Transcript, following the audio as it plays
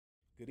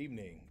Good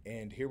evening,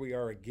 and here we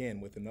are again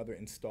with another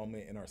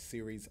installment in our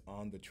series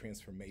on the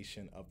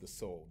transformation of the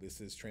soul. This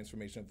is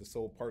Transformation of the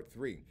Soul Part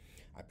 3.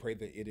 I pray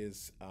that it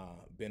has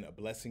been a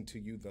blessing to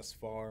you thus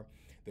far,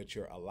 that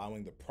you're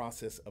allowing the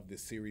process of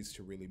this series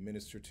to really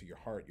minister to your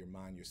heart, your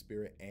mind, your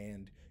spirit,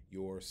 and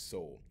your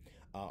soul.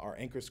 Our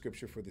anchor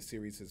scripture for the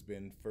series has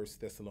been 1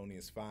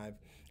 Thessalonians 5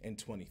 and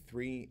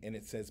 23, and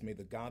it says, "May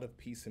the God of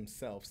peace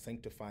himself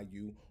sanctify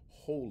you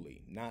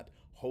wholly," not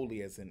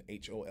holy as in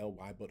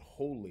Holy, but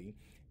holy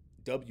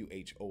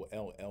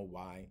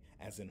Wholly,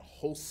 as in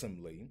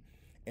wholesomely,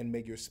 and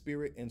may your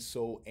spirit and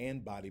soul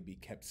and body be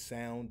kept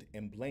sound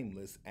and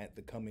blameless at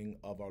the coming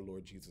of our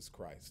Lord Jesus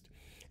Christ.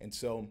 And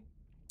so,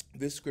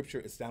 this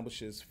scripture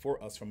establishes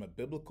for us from a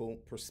biblical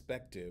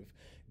perspective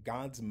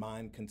God's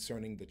mind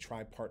concerning the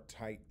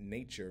tripartite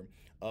nature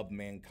of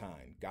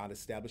mankind. God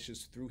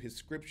establishes through his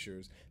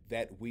scriptures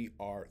that we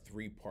are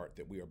three-part,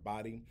 that we are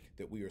body,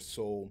 that we are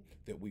soul,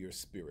 that we are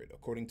spirit.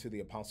 According to the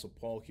Apostle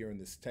Paul here in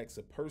this text,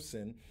 a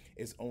person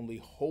is only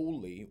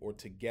wholly or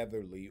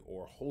togetherly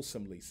or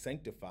wholesomely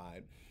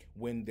sanctified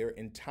when their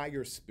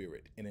entire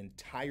spirit, an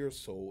entire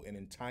soul, an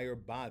entire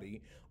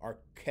body are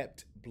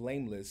kept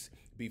blameless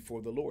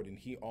before the Lord. And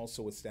he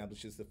also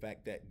establishes the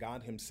fact that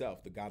God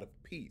himself, the God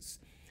of peace,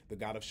 the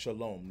God of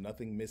shalom,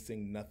 nothing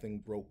missing, nothing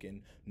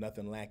broken,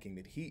 nothing lacking,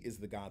 that he is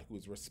the God who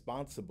is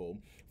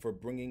responsible for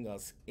bringing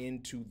us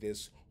into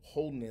this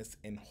wholeness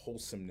and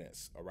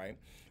wholesomeness. All right.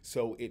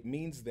 So it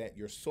means that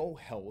your soul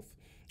health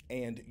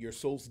and your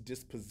soul's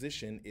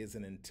disposition is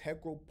an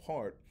integral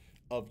part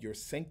of your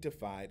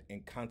sanctified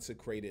and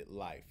consecrated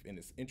life. And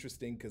it's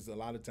interesting because a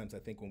lot of times I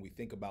think when we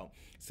think about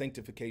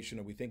sanctification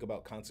or we think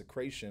about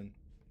consecration,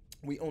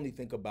 we only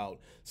think about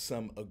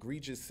some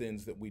egregious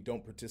sins that we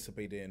don't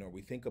participate in, or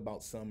we think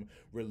about some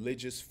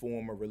religious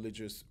form or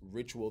religious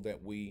ritual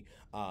that we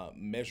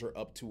measure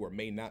up to or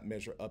may not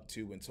measure up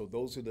to. And so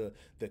those are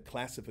the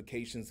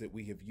classifications that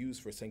we have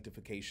used for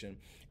sanctification.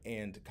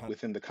 And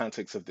within the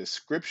context of this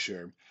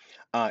scripture,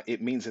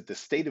 it means that the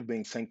state of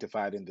being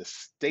sanctified and the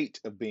state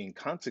of being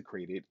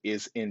consecrated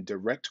is in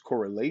direct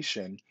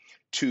correlation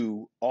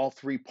to all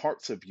three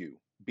parts of you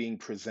being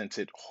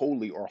presented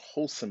wholly or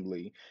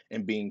wholesomely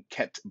and being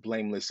kept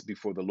blameless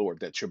before the Lord.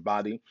 That's your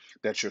body,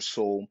 that's your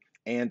soul,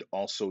 and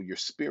also your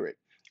spirit.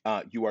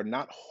 You are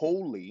not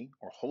wholly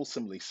or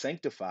wholesomely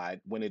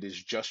sanctified when it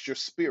is just your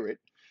spirit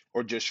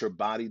or just your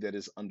body that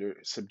is under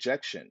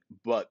subjection,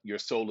 but your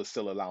soul is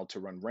still allowed to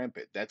run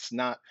rampant. That's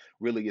not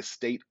really a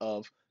state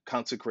of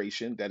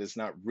consecration. That is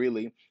not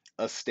really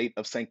a state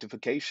of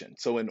sanctification.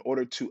 So, in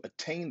order to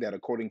attain that,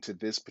 according to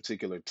this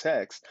particular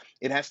text,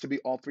 it has to be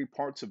all three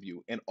parts of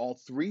you, and all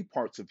three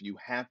parts of you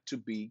have to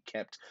be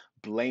kept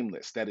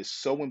blameless. That is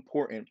so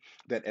important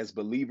that as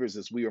believers,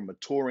 as we are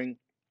maturing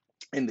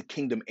in the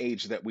kingdom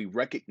age, that we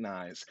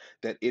recognize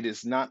that it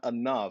is not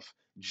enough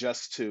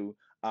just to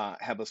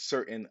have a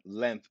certain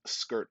length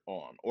skirt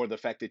on, or the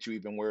fact that you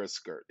even wear a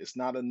skirt. It's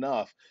not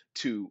enough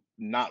to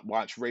not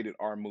watch rated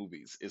R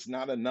movies. It's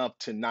not enough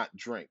to not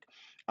drink.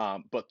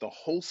 But the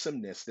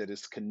wholesomeness that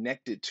is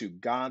connected to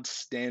God's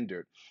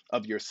standard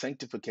of your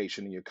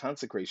sanctification and your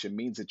consecration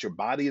means that your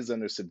body is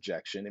under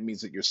subjection. It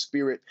means that your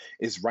spirit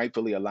is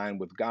rightfully aligned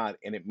with God,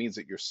 and it means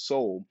that your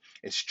soul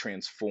is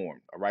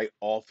transformed. All right.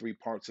 All three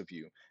parts of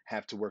you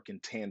have to work in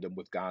tandem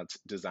with God's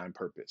design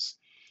purpose.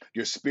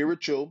 Your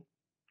spiritual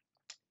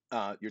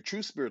your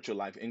true spiritual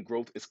life and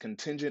growth is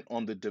contingent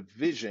on the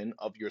division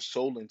of your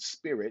soul and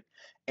spirit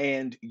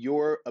and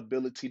your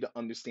ability to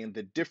understand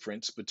the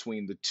difference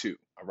between the two.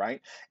 All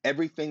right.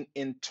 Everything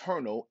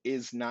internal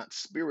is not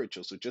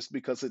spiritual. So just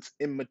because it's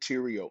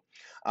immaterial,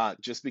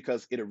 just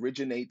because it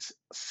originates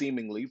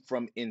seemingly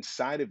from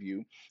inside of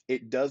you,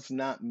 it does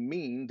not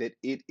mean that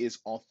it is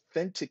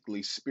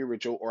authentically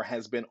spiritual or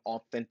has been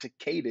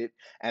authenticated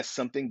as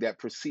something that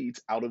proceeds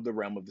out of the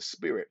realm of the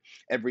spirit.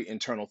 Every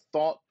internal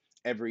thought,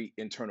 every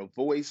internal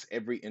voice,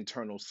 every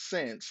internal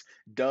sense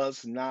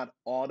does not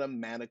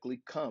automatically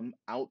come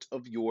out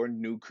of your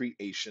new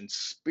creation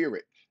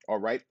spirit, all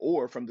right,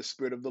 or from the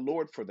spirit of the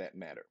Lord for that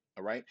matter.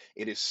 All right.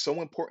 It is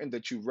so important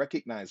that you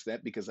recognize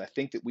that, because I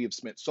think that we have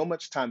spent so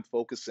much time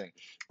focusing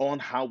on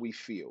how we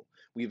feel.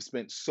 We have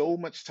spent so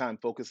much time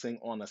focusing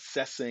on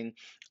assessing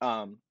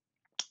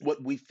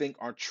what we think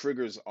our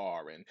triggers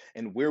are,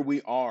 and where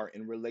we are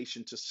in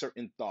relation to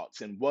certain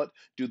thoughts, and what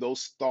do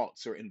those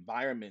thoughts or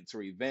environments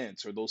or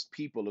events or those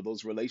people or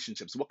those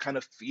relationships, what kind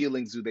of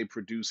feelings do they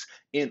produce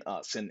in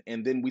us,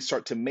 and then we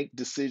start to make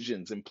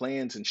decisions and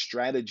plans and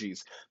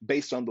strategies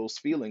based on those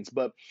feelings.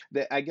 But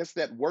that, I guess,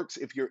 that works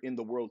if you're in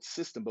the world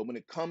system. But when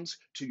it comes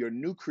to your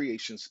new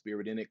creation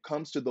spirit, and it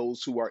comes to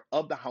those who are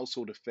of the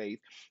household of faith,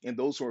 and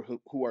those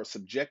who are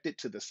subjected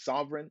to the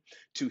sovereign,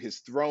 to his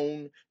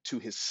throne, to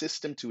his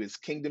system, to his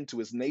kingdom, to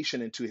his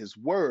nation, and to his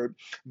word,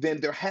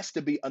 then there has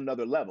to be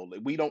another level.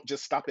 We don't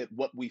just stop at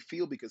what we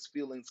feel, because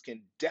feelings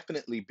can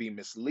definitely be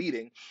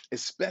misleading,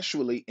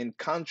 especially in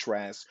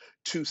contrast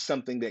to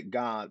something that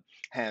God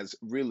has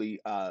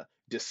really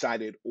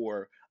decided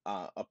or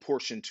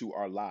apportioned to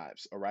our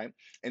lives. All right.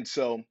 And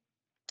so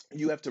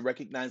you have to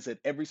recognize that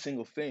every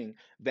single thing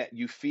that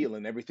you feel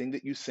and everything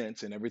that you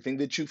sense and everything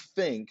that you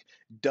think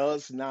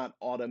does not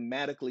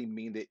automatically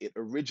mean that it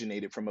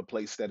originated from a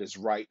place that is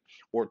right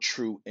or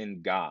true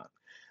in God.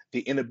 The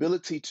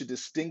inability to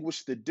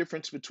distinguish the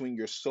difference between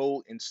your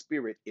soul and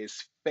spirit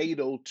is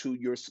fatal to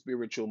your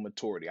spiritual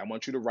maturity. I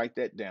want you to write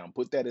that down.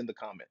 Put that in the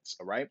comments,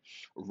 all right?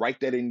 Write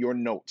that in your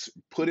notes.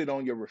 Put it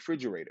on your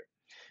refrigerator.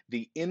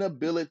 The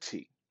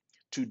inability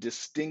to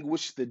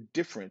distinguish the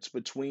difference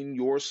between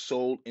your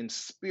soul and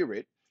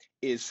spirit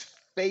is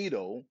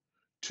fatal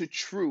to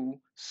true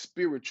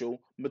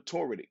spiritual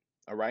maturity.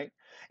 All right.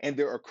 And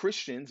there are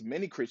Christians,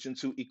 many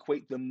Christians, who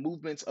equate the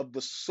movements of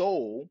the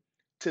soul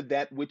to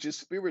that which is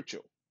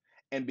spiritual.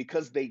 And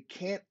because they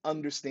can't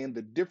understand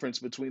the difference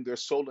between their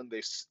soul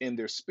and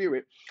their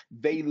spirit,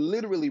 they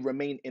literally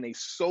remain in a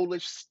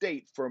soulish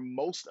state for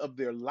most of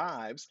their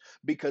lives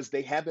because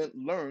they haven't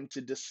learned to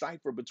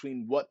decipher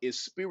between what is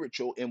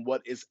spiritual and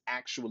what is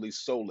actually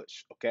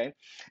soulish. Okay.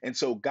 And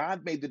so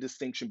God made the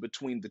distinction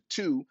between the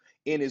two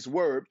in his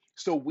word.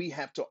 So we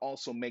have to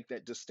also make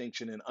that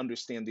distinction and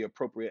understand the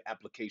appropriate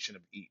application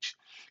of each.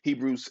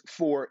 Hebrews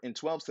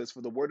 4:12 says,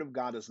 "For the word of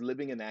God is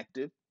living and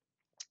active.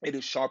 It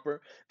is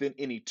sharper than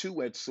any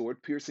two-edged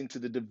sword, piercing to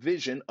the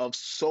division of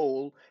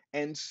soul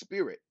and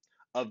spirit,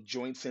 of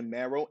joints and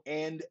marrow,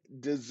 and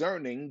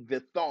discerning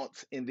the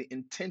thoughts and the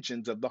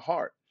intentions of the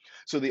heart."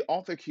 So the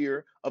author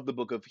here of the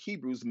book of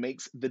Hebrews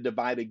makes the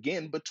divide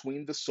again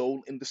between the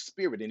soul and the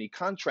spirit, and he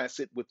contrasts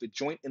it with the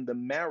joint and the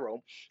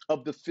marrow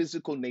of the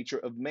physical nature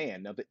of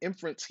man. Now, the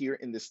inference here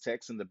in this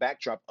text and the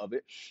backdrop of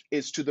it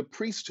is to the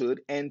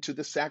priesthood and to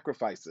the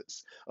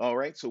sacrifices. All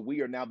right, so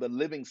we are now the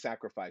living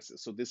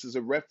sacrifices. So this is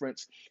a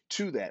reference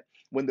to that.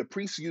 When the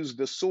priest used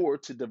the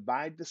sword to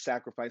divide the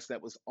sacrifice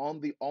that was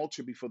on the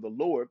altar before the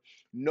Lord,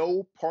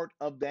 no part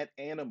of that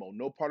animal,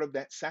 no part of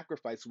that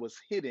sacrifice was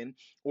hidden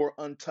or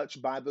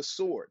untouched by the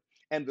sword.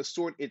 And the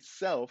sword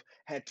itself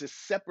had to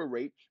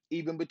separate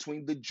even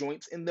between the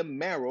joints and the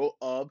marrow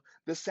of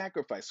the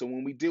sacrifice. So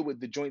when we deal with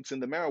the joints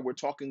and the marrow, we're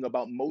talking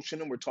about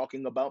motion and we're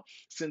talking about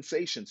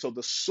sensation. So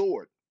the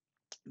sword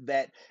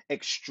that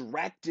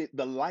extracted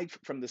the life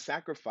from the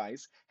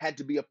sacrifice had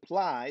to be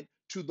applied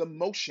to the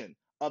motion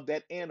of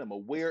that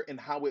animal, where and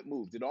how it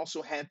moved. It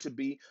also had to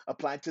be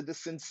applied to the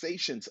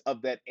sensations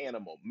of that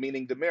animal,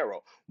 meaning the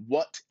marrow,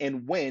 what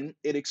and when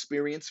it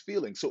experienced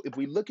feeling. So if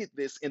we look at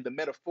this in the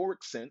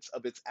metaphoric sense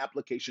of its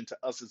application to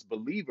us as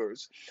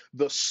believers,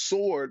 the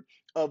sword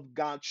of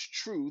God's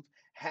truth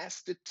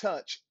has to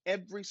touch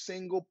every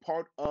single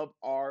part of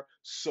our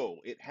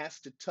soul. It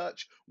has to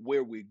touch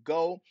where we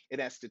go. It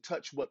has to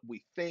touch what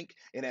we think.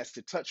 It has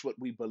to touch what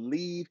we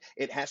believe.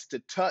 It has to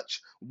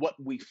touch what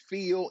we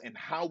feel and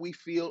how we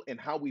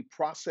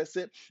process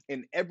it.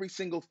 And every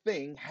single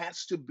thing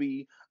has to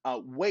be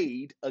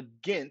weighed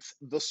against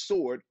the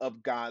sword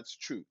of God's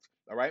truth.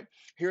 All right.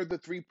 Here are the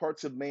three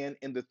parts of man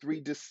and the three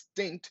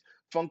distinct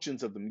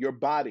functions of them. Your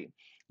body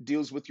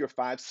deals with your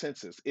five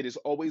senses. It is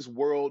always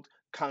world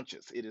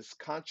conscious. It is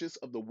conscious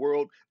of the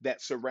world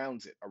that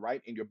surrounds it. All right.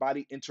 And your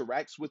body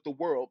interacts with the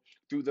world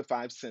through the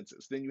five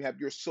senses. Then you have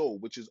your soul,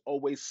 which is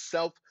always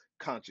self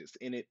conscious,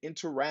 and it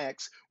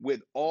interacts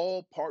with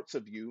all parts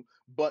of you,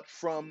 but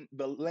from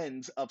the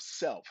lens of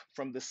self,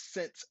 from the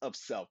sense of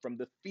self, from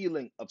the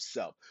feeling of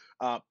self,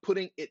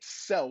 putting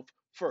itself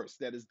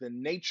first. That is the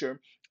nature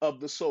of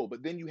the soul.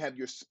 But then you have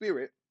your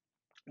spirit,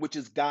 which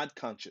is God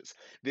conscious.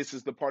 This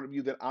is the part of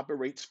you that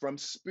operates from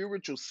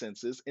spiritual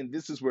senses, and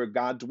this is where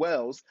God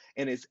dwells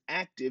and is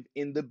active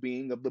in the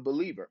being of the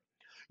believer.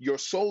 Your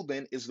soul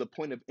then is the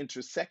point of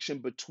intersection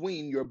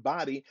between your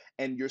body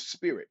and your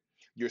spirit.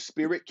 Your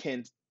spirit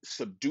can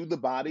subdue the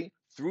body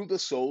through the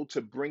soul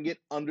to bring it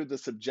under the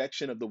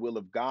subjection of the will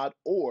of God,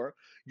 or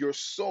your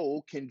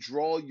soul can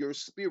draw your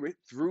spirit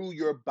through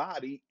your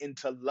body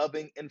into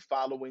loving and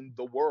following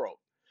the world.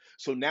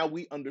 So now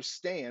we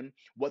understand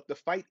what the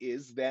fight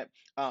is that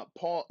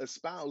Paul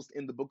espoused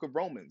in the book of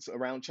Romans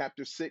around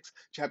chapter 6,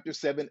 chapter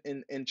 7,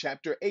 and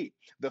chapter 8.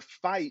 The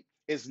fight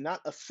is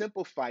not a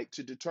simple fight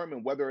to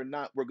determine whether or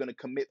not we're going to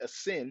commit a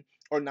sin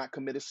or not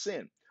commit a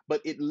sin.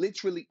 But it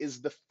literally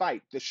is the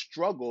fight, the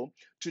struggle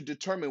to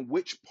determine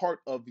which part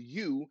of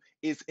you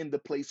is in the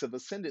place of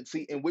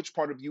ascendancy and which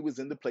part of you is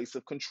in the place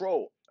of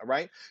control. All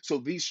right. So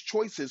these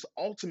choices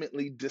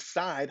ultimately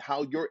decide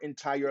how your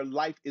entire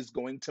life is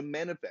going to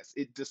manifest.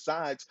 It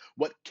decides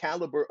what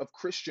caliber of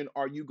Christian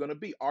are you going to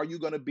be? Are you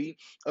going to be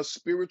a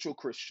spiritual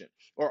Christian,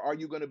 or are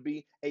you going to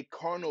be a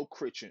carnal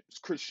Christian,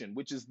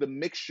 which is the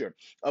mixture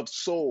of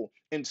soul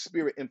and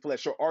spirit and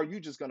flesh? Or are you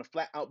just going to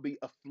flat out be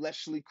a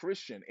fleshly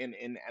Christian?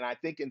 And I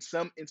think in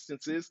some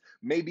instances,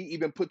 maybe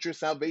even put your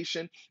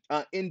salvation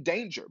in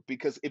danger,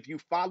 because if you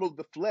follow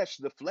the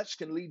flesh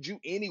can lead you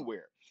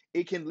anywhere.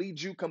 It can lead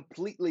you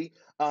completely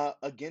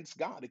against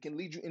God. It can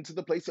lead you into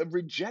the place of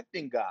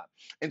rejecting God.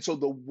 And so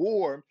the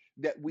war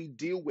that we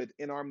deal with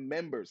in our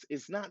members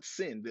is not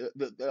sin.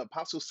 The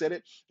apostle said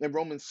it in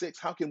Romans 6.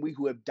 How can we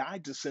who have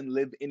died to sin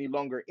live any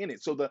longer in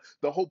it? So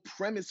the whole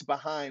premise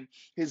behind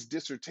his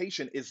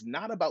dissertation is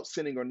not about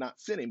sinning or not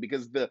sinning,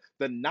 because the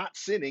not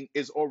sinning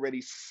is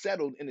already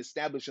settled and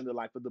established in the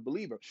life of the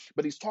believer.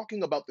 But he's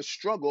talking about the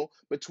struggle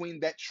between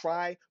that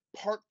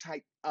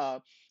tripartite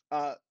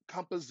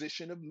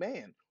composition of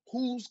man.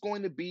 Who's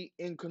going to be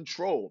in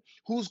control?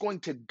 Who's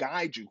going to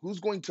guide you? Who's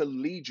going to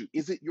lead you?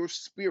 Is it your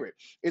spirit?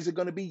 Is it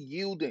going to be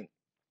yielding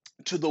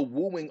to the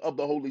wooing of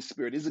the Holy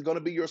Spirit? Is it going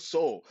to be your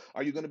soul?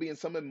 Are you going to be in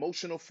some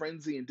emotional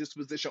frenzy and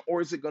disposition?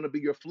 Or is it going to be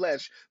your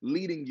flesh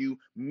leading you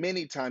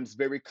many times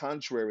very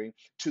contrary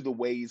to the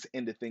ways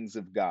and the things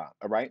of God?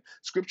 All right.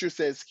 Scripture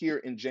says here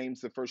in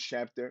James, the first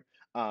chapter,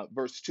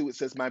 verse 2, it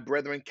says, "My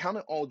brethren, count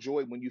it all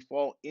joy when you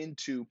fall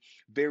into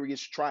various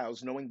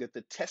trials, knowing that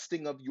the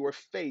testing of your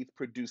faith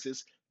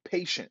produces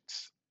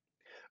patience.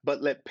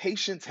 But let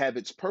patience have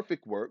its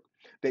perfect work,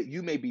 that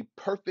you may be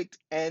perfect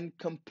and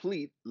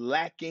complete,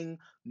 lacking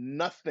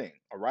nothing."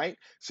 All right.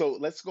 So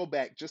let's go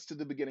back just to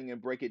the beginning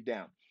and break it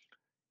down.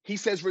 He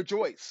says,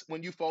 rejoice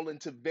when you fall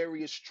into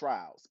various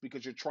trials,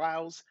 because your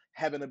trials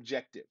have an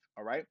objective.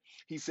 All right.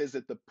 He says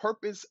that the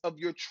purpose of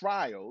your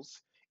trials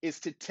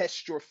is to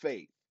test your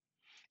faith.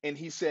 And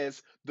he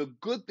says, the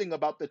good thing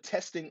about the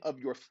testing of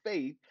your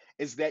faith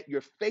is that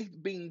your faith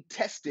being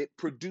tested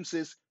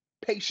produces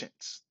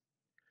patience.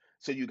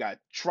 So you got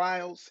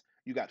trials,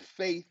 you got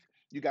faith,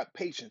 you got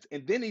patience.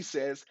 And then he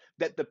says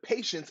that the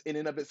patience in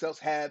and of itself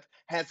has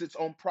its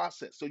own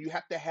process. So you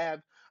have to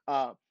have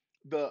uh,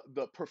 the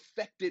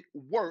perfected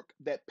work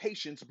that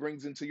patience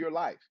brings into your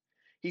life.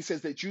 He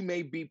says that you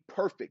may be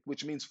perfect,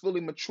 which means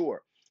fully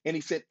mature. And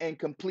he said, and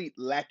complete,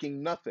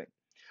 lacking nothing.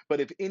 But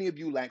if any of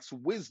you lacks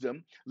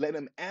wisdom, let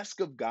him ask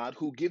of God,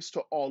 who gives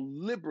to all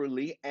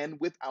liberally and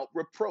without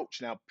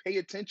reproach. Now, pay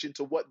attention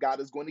to what God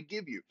is going to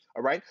give you,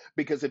 all right?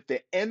 Because if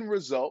the end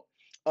result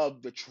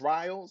of the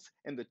trials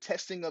and the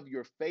testing of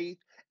your faith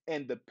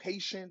and the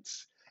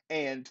patience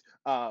and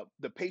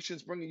the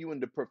patience bringing you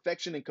into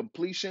perfection and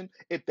completion,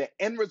 if the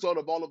end result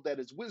of all of that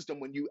is wisdom,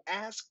 when you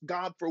ask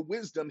God for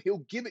wisdom,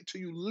 he'll give it to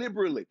you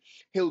liberally.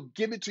 He'll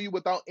give it to you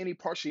without any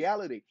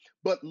partiality.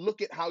 But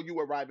look at how you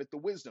arrive at the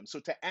wisdom. So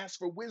to ask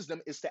for wisdom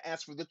is to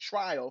ask for the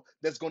trial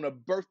that's going to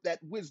birth that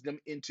wisdom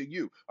into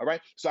you. All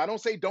right. So I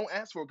don't say don't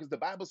ask for it, because the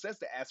Bible says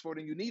to ask for it,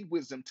 and you need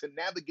wisdom to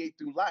navigate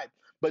through life.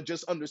 But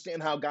just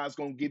understand how God's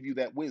going to give you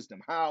that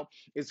wisdom. How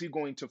is he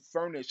going to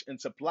furnish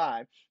and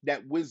supply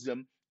that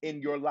wisdom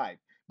in your life?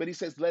 But he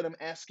says, let him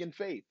ask in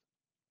faith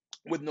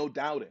with no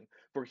doubting.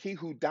 For he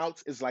who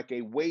doubts is like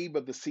a wave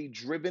of the sea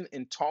driven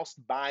and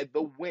tossed by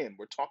the wind.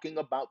 We're talking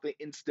about the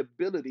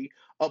instability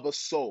of a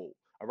soul.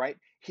 All right.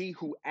 He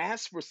who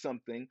asks for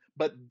something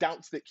but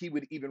doubts that he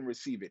would even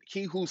receive it.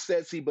 He who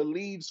says he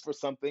believes for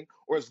something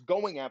or is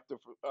going after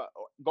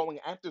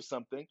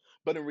something,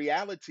 but in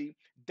reality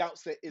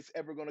doubts that it's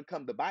ever going to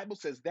come. The Bible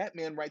says that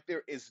man right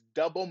there is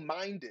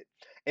double-minded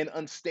and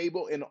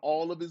unstable in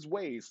all of his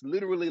ways,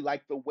 literally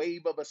like the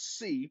wave of a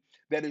sea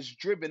that is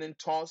driven and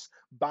tossed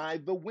by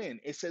the wind.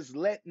 It says,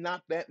 let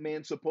not that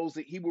man suppose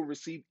that he will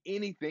receive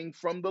anything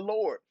from the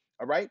Lord.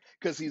 All right,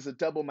 because he's a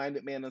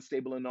double-minded man,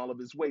 unstable in all of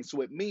his ways.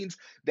 So it means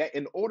that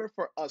in order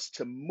for us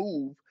to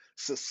move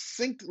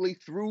succinctly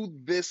through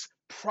this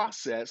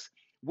process,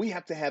 we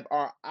have to have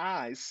our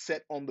eyes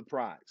set on the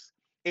prize.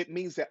 It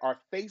means that our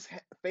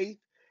faith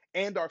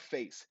and our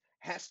face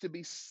has to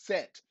be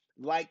set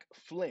like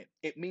flint.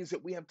 It means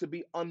that we have to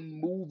be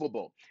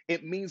unmovable.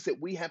 It means that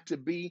we have to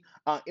be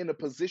in a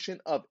position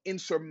of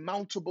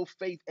insurmountable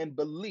faith and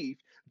belief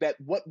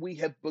that what we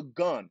have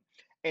begun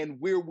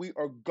and where we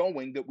are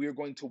going, that we are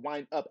going to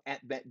wind up at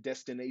that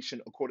destination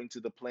according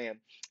to the plan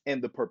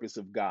and the purpose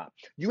of God.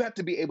 You have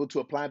to be able to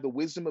apply the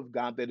wisdom of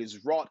God that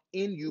is wrought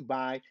in you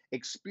by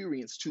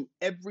experience to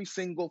every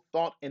single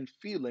thought and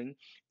feeling,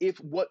 if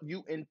what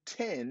you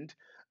intend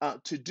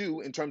to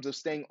do in terms of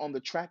staying on the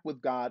track with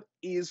God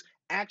is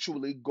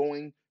actually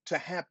going to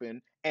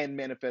happen and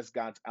manifest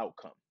God's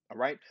outcome. All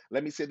right.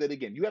 Let me say that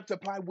again. You have to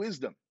apply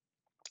wisdom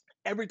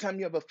every time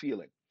you have a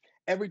feeling,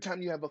 every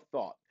time you have a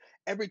thought,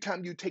 every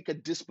time you take a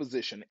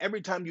disposition,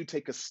 every time you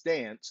take a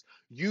stance.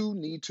 You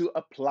need to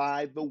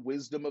apply the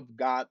wisdom of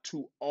God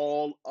to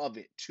all of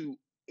it, to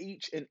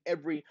each and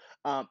every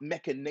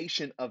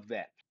machination of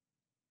that.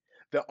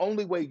 The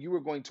only way you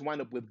are going to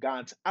wind up with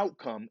God's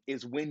outcome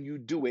is when you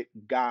do it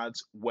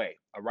God's way.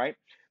 All right.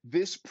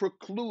 This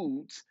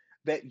precludes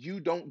that you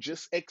don't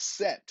just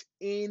accept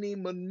any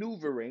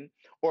maneuvering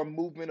or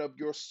movement of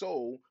your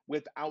soul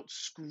without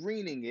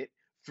screening it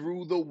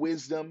through the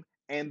wisdom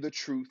and the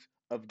truth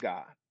of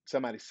God.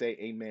 Somebody say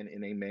amen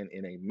and amen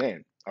and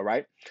amen. All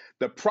right.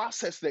 The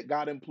process that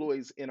God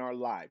employs in our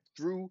life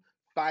through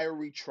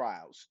fiery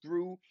trials,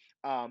 through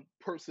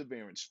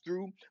perseverance,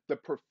 through the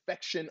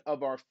perfection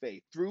of our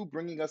faith, through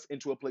bringing us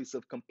into a place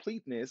of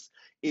completeness,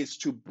 is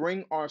to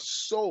bring our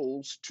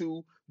souls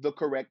to the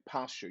correct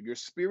posture. Your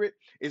spirit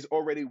is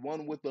already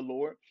one with the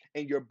Lord,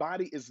 and your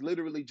body is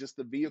literally just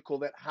the vehicle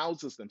that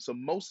houses them. So,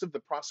 most of the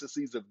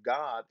processes of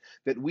God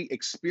that we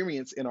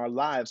experience in our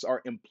lives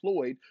are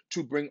employed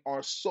to bring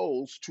our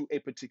souls to a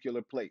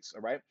particular place.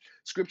 All right.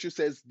 Scripture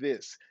says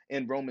this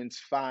in Romans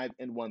 5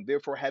 and 1.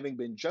 Therefore, having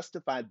been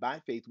justified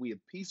by faith, we have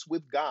peace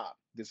with God.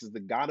 This is the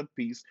God of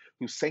peace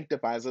who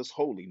sanctifies us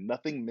wholly,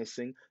 nothing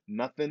missing,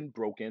 nothing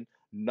broken,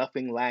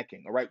 nothing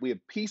lacking. All right. We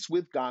have peace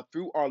with God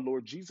through our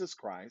Lord Jesus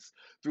Christ,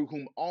 through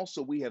whom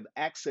also we have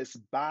access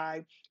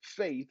by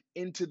faith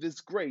into this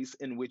grace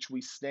in which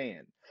we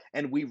stand.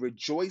 And we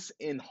rejoice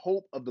in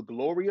hope of the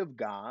glory of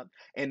God.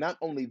 And not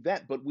only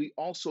that, but we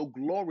also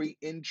glory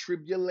in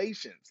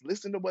tribulations.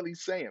 Listen to what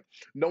he's saying,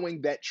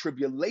 knowing that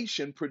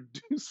tribulation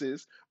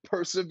produces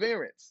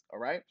perseverance. All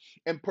right.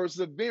 And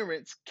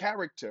perseverance,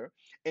 character,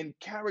 and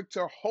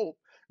character, hope.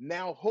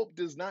 Now, hope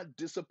does not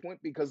disappoint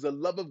because the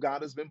love of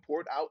God has been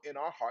poured out in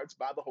our hearts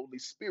by the Holy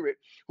Spirit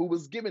who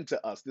was given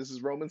to us. This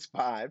is Romans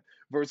 5,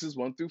 verses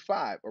 1 through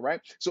 5. All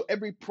right. So,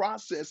 every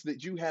process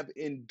that you have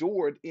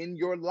endured in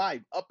your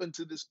life up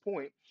until this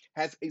point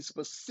has a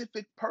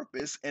specific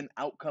purpose and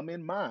outcome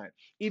in mind.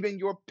 Even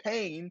your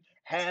pain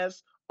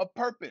has a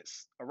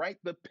purpose. All right.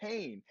 The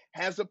pain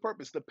has a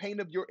purpose. The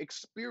pain of your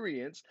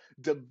experience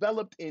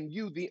developed in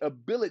you the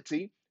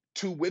ability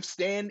to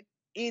withstand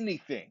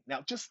anything. Now,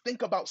 just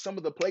think about some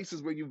of the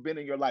places where you've been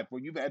in your life where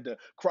you've had to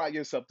cry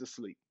yourself to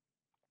sleep.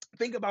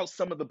 Think about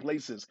some of the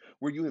places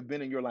where you have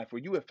been in your life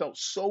where you have felt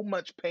so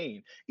much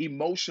pain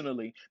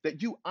emotionally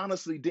that you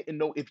honestly didn't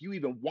know if you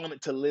even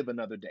wanted to live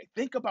another day.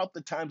 Think about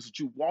the times that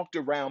you walked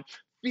around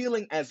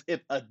feeling as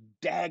if a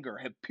dagger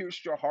had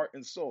pierced your heart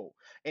and soul.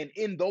 And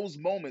in those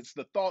moments,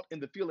 the thought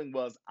and the feeling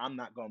was, I'm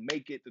not going to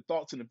make it. The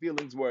thoughts and the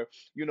feelings were,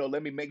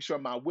 let me make sure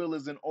my will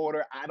is in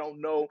order. I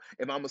don't know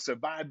if I'm going to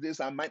survive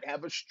this. I might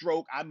have a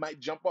stroke. I might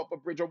jump off a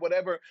bridge or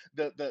whatever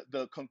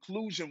the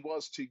conclusion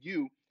was to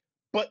you,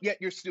 but yet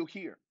you're still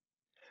here.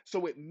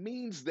 So it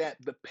means that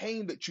the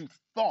pain that you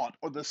thought,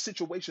 or the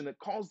situation that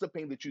caused the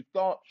pain that you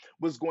thought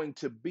was going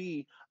to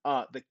be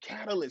the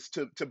catalyst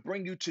to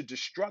bring you to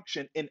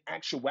destruction, in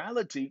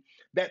actuality,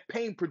 that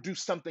pain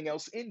produced something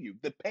else in you.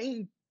 The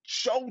pain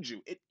showed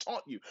you, it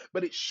taught you,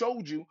 but it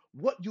showed you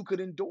what you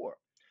could endure.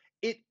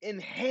 It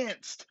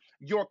enhanced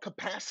your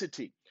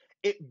capacity.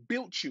 It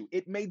built you.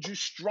 It made you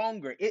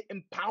stronger. It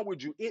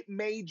empowered you. It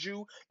made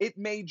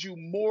you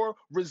more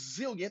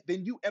resilient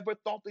than you ever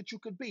thought that you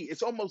could be.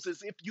 It's almost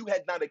as if you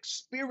had not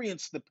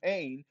experienced the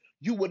pain,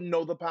 you wouldn't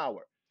know the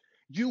power.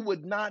 You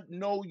would not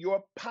know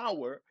your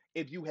power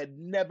if you had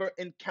never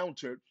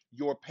encountered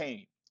your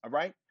pain. All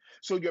right?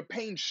 So your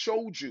pain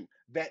showed you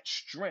that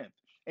strength.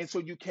 And so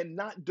you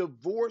cannot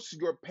divorce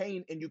your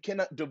pain, and you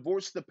cannot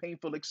divorce the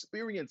painful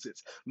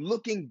experiences.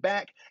 Looking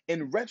back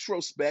in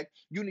retrospect,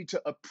 you need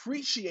to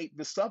appreciate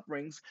the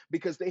sufferings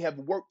because they have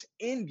worked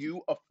in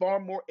you a far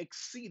more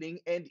exceeding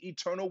and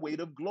eternal weight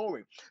of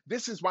glory.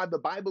 This is why the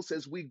Bible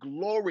says we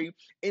glory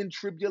in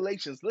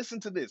tribulations.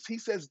 Listen to this. He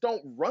says,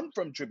 don't run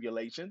from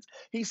tribulations.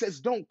 He says,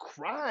 don't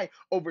cry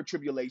over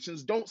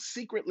tribulations. Don't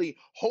secretly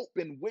hope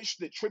and wish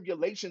that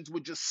tribulations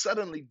would just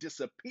suddenly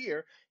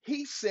disappear.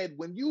 He said,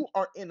 when you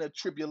are in a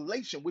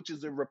tribulation, which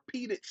is a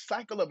repeated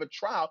cycle of a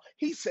trial,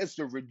 he says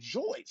to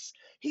rejoice.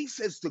 He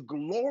says to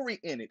glory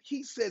in it.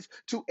 He says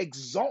to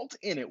exalt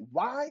in it.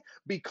 Why?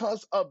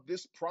 Because of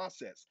this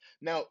process.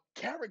 Now,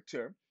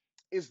 character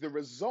is the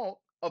result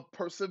of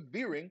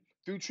persevering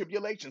through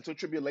tribulation. So,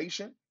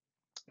 tribulation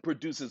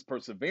produces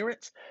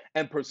perseverance,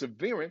 and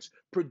perseverance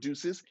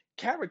produces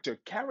character.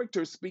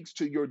 Character speaks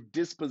to your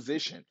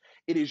disposition.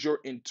 It is your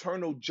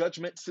internal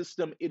judgment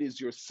system, it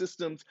is your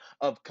systems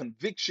of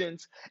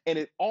convictions, and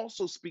it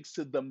also speaks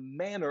to the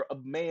manner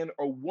of man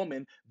or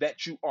woman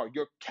that you are.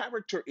 Your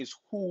character is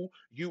who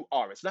you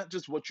are. It's not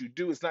just what you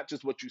do, it's not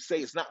just what you say,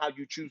 it's not how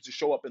you choose to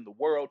show up in the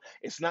world.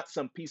 It's not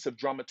some piece of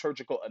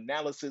dramaturgical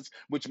analysis,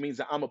 which means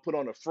that I'm gonna put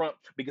on a front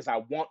because I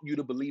want you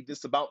to believe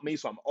this about me.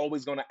 So I'm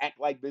always gonna act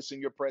like this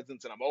in your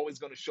presence, and I'm always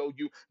gonna show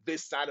you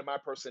this side of my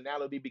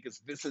personality because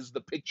this is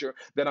the picture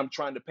that I'm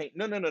trying to paint.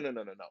 No, no, no, no,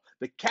 no, no, no.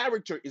 The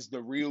character is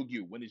the real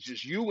you. When it's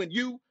just you and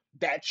you,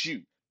 that's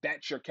you.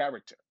 That's your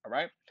character. All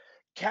right.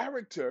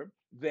 Character,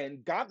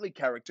 then godly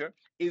character,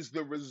 is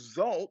the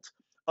result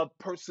of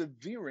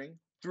persevering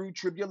through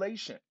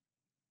tribulation.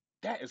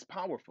 That is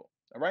powerful.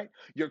 All right.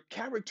 Your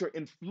character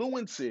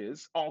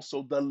influences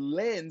also the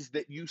lens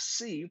that you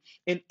see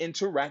and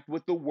interact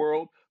with the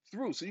world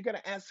through. So you got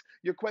to ask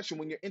your question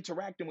when you're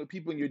interacting with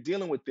people and you're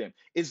dealing with them: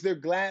 is their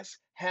glass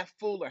half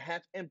full or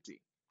half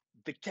empty?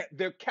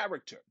 Their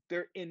character,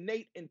 their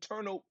innate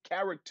internal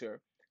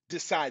character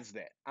decides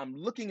that. I'm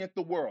looking at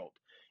the world.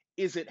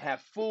 Is it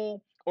half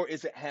full or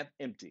is it half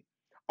empty?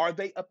 Are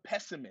they a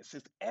pessimist?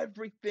 Is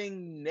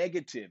everything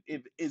negative?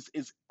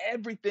 Is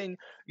everything,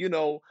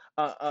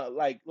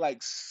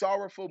 like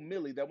sorrowful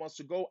Millie that wants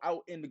to go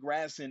out in the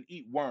grass and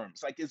eat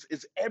worms? Like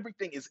is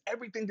everything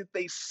that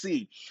they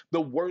see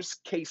the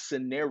worst case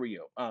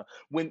scenario?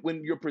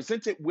 When you're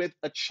presented with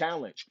a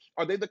challenge,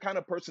 are they the kind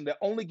of person that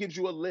only gives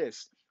you a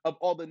list of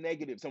all the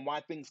negatives and why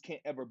things can't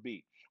ever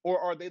be? Or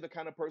are they the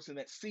kind of person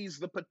that sees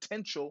the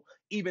potential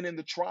even in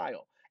the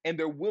trial? And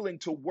they're willing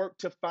to work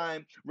to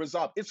find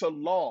resolve. It's a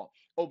law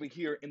over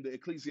here in the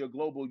Ecclesia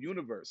Global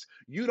universe.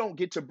 You don't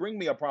get to bring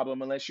me a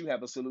problem unless you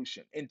have a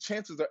solution. And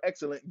chances are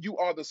excellent, you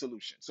are the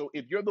solution. So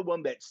if you're the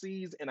one that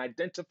sees and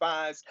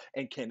identifies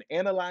and can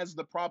analyze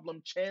the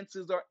problem,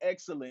 chances are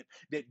excellent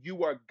that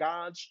you are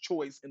God's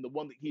choice and the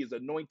one that He is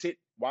anointed.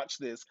 Watch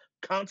this,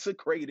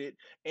 consecrated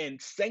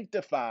and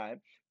sanctified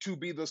to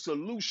be the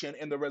solution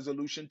and the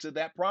resolution to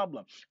that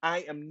problem. I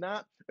am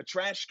not a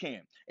trash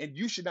can, and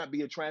you should not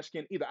be a trash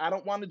can either. I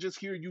don't want to just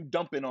hear you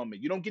dumping on me.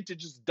 You don't get to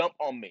just dump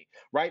on me,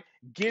 right?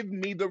 Give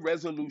me the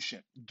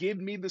resolution, give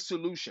me the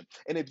solution.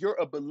 And if you're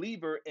a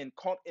believer and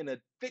caught in a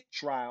thick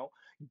trial,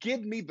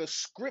 give me the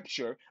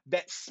scripture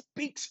that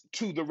speaks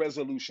to the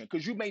resolution,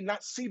 because you may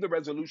not see the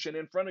resolution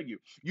in front of you.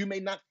 You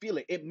may not feel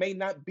it. It may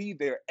not be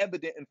there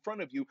evident in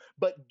front of you,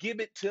 but give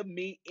it to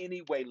me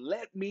anyway.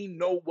 Let me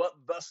know what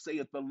thus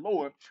saith the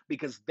Lord,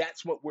 because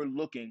that's what we're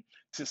looking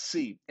to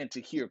see and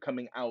to hear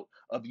coming out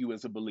of you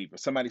as a believer.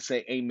 Somebody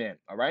say amen.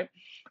 All right.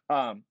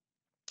 Um,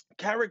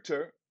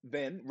 Character,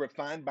 then,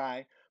 refined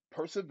by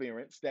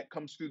perseverance that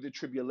comes through the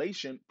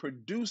tribulation,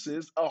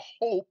 produces a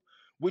hope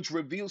which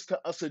reveals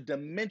to us a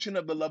dimension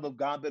of the love of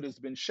God that has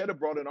been shed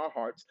abroad in our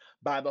hearts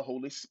by the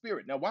Holy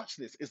Spirit. Now, watch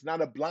this. It's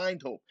not a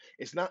blind hope,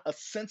 it's not a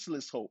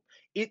senseless hope.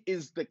 It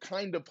is the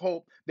kind of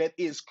hope that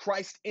is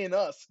Christ in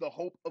us, the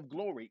hope of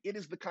glory. It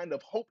is the kind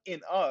of hope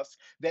in us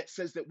that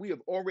says that we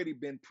have already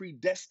been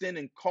predestined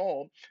and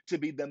called to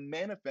be the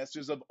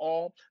manifestors of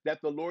all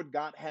that the Lord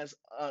God has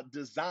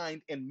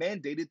designed and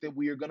mandated that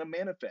we are going to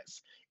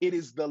manifest. It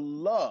is the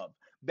love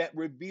that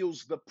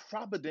reveals the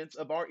providence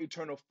of our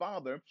eternal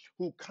Father,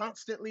 who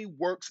constantly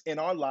works in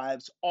our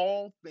lives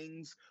all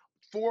things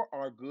for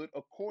our good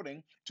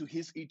according to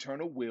his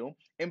eternal will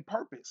and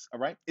purpose. All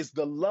right. It's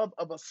the love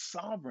of a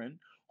sovereign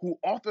who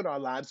authored our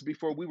lives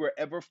before we were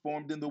ever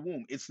formed in the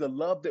womb. It's the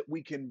love that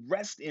we can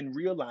rest in,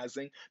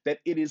 realizing that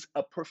it is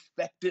a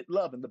perfected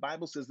love. And the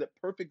Bible says that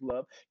perfect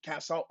love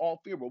casts out all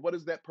fear. Well, what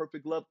is that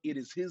perfect love? It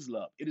is his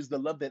love. It is the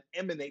love that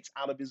emanates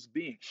out of his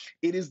being.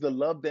 It is the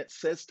love that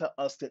says to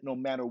us that no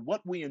matter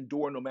what we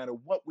endure, no matter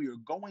what we are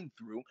going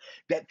through,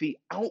 that the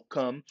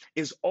outcome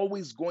is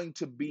always going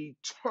to be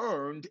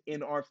turned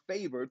in our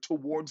favor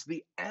towards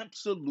the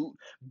absolute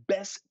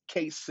best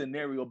case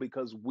scenario,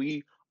 because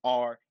we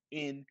are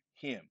in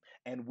him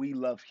and we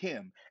love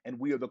him and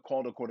we are the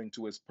called according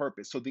to his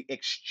purpose. So the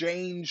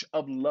exchange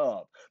of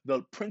love,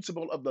 the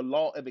principle of the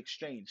law of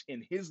exchange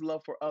in his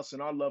love for us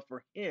and our love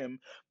for him,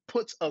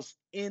 puts us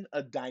in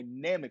a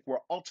dynamic where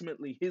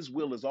ultimately his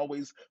will is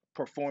always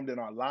performed in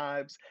our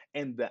lives,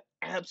 and the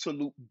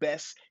absolute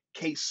best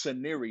case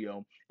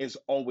scenario is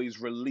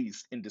always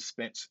released and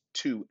dispensed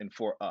to and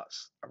for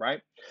us. All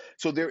right.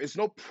 So there is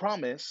no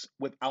promise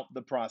without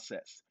the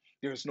process.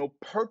 There is no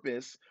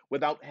purpose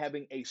without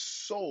having a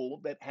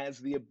soul that has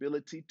the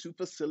ability to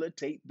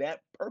facilitate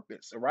that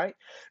purpose. All right.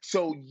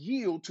 So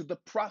yield to the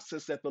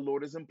process that the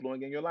Lord is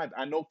employing in your life.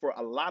 I know for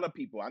a lot of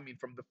people, I mean,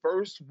 from the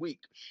first week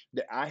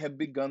that I have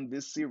begun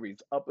this series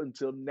up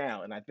until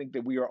now, and I think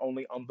that we are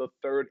only on the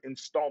third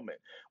installment.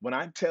 When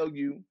I tell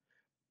you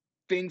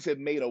things have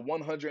made a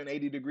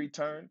 180-degree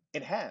turn,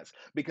 it has,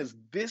 because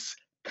this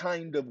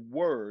kind of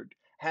word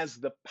has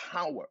the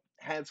power,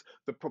 has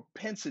the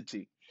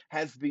propensity,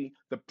 has the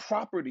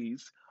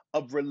properties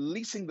of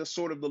releasing the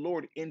sword of the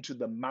Lord into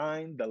the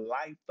mind, the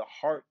life, the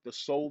heart, the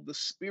soul, the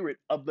spirit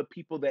of the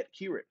people that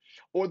hear it,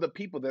 or the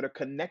people that are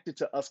connected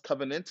to us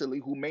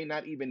covenantally who may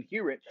not even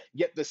hear it,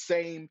 yet the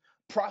same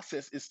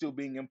process is still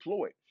being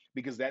employed,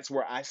 because that's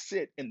where I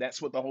sit and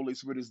that's what the Holy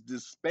Spirit is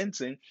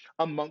dispensing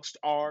amongst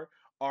our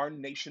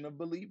nation of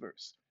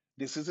believers.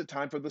 This is a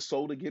time for the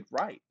soul to get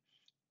right.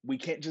 We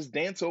can't just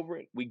dance over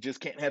it. We just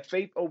can't have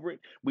faith over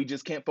it. We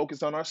just can't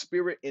focus on our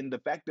spirit and the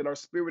fact that our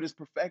spirit is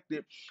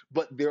perfected.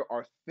 But there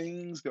are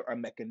things, there are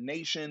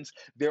machinations,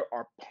 there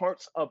are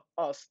parts of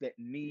us that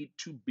need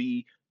to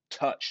be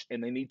touched,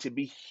 and they need to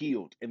be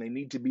healed, and they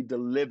need to be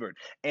delivered,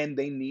 and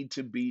they need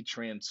to be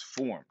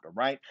transformed. All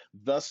right.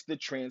 Thus, the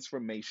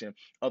transformation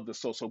of the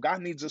soul. So,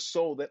 God needs a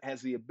soul that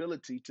has the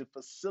ability to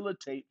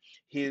facilitate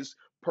his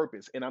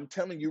purpose. And I'm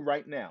telling you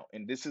right now,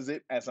 and this is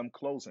it as I'm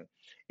closing,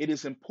 it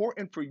is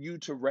important for you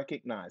to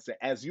recognize that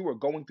as you are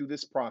going through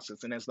this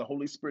process and as the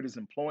Holy Spirit is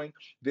employing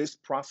this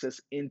process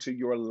into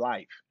your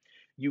life,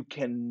 you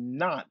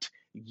cannot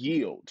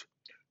yield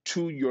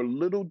to your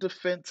little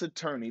defense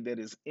attorney that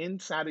is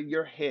inside of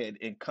your head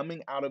and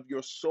coming out of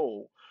your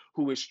soul,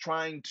 who is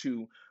trying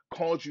to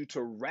cause you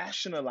to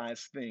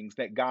rationalize things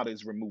that God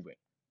is removing.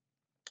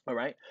 All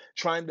right.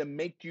 Trying to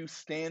make you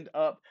stand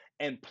up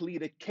and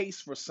plead a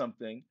case for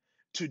something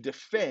to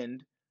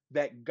defend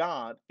that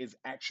God is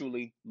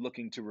actually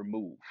looking to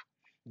remove.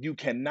 You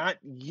cannot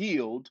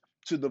yield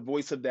to the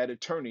voice of that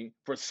attorney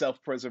for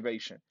self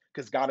preservation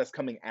because God is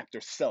coming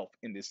after self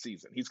in this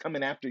season. He's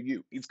coming after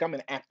you. He's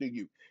coming after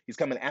you. He's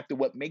coming after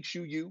what makes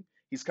you you.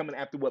 He's coming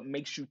after what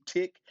makes you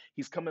tick.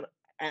 He's coming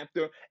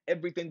after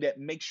everything that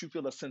makes you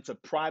feel a sense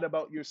of pride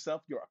about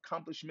yourself, your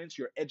accomplishments,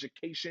 your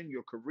education,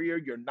 your career,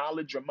 your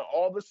knowledge,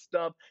 all the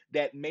stuff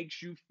that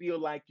makes you feel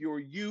like you're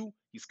you.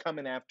 He's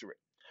coming after it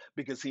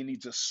because he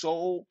needs a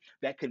soul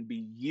that can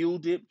be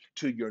yielded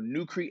to your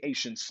new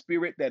creation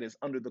spirit that is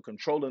under the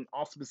control and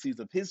auspices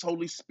of his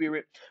Holy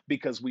Spirit,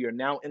 because we are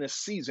now in a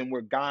season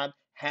where God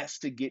has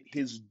to get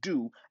his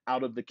due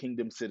out of the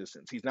kingdom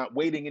citizens. He's not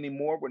waiting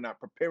anymore. We're not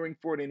preparing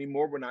for it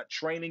anymore. We're not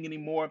training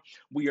anymore.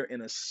 We are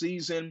in a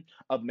season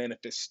of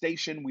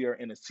manifestation. We are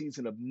in a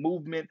season of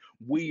movement.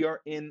 We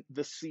are in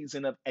the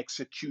season of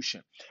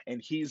execution.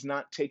 And he's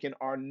not taking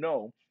our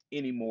no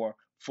anymore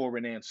for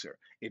an answer.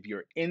 If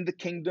you're in the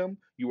kingdom,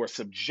 you are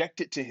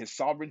subjected to his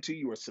sovereignty,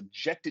 you are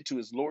subjected to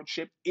his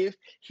lordship. If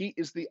he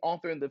is the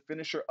author and the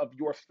finisher of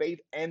your faith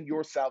and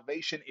your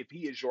salvation, if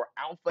he is your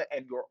Alpha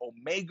and your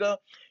Omega,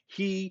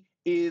 he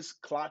is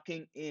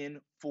clocking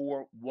in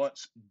for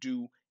what's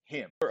due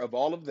him. Of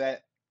all of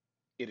that,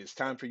 it is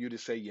time for you to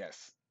say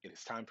yes. It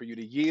is time for you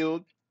to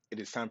yield. It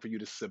is time for you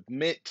to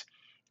submit.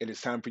 It is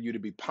time for you to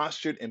be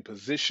postured in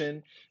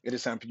position. It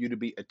is time for you to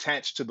be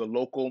attached to the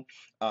local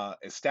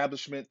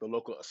establishment, the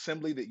local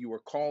assembly that you are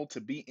called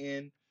to be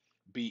in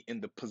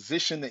the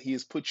position that he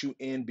has put you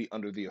in, be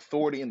under the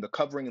authority and the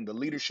covering and the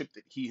leadership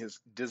that he has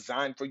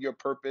designed for your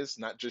purpose,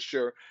 not just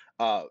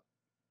uh,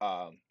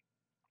 uh,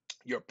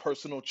 your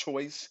personal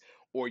choice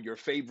or your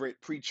favorite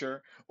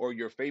preacher or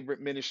your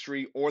favorite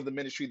ministry or the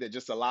ministry that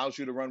just allows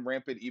you to run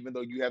rampant even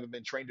though you haven't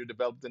been trained or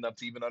developed enough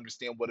to even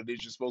understand what it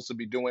is you're supposed to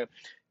be doing.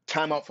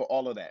 Time out for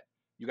all of that.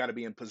 You got to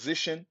be in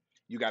position,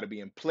 you got to be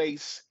in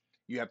place,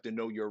 you have to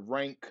know your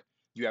rank,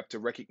 you have to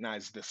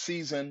recognize the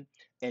season,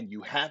 and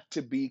you have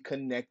to be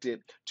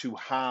connected to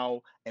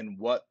how and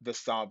what the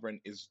sovereign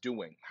is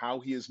doing, how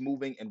he is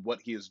moving and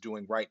what he is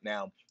doing right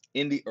now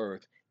in the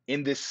earth,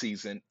 in this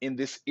season, in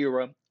this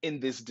era, in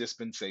this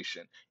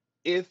dispensation.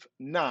 If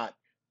not,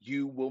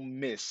 you will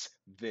miss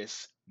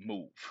this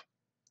move.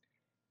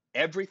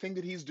 Everything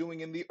that he's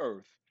doing in the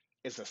earth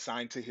is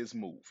assigned to his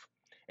move.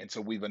 And so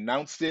we've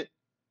announced it,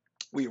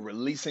 we are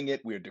releasing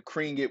it, we're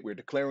decreeing it, we're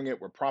declaring it,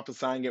 we're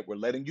prophesying it, we're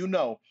letting you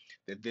know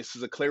that this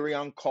is a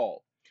clarion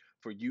call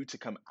for you to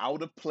come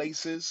out of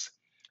places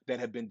that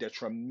have been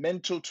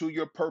detrimental to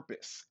your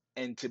purpose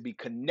and to be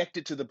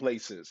connected to the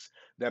places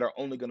that are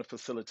only going to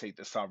facilitate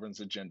the sovereign's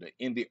agenda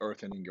in the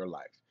earth and in your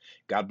life.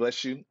 God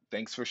bless you.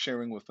 Thanks for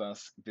sharing with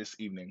us this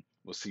evening.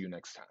 We'll see you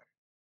next time.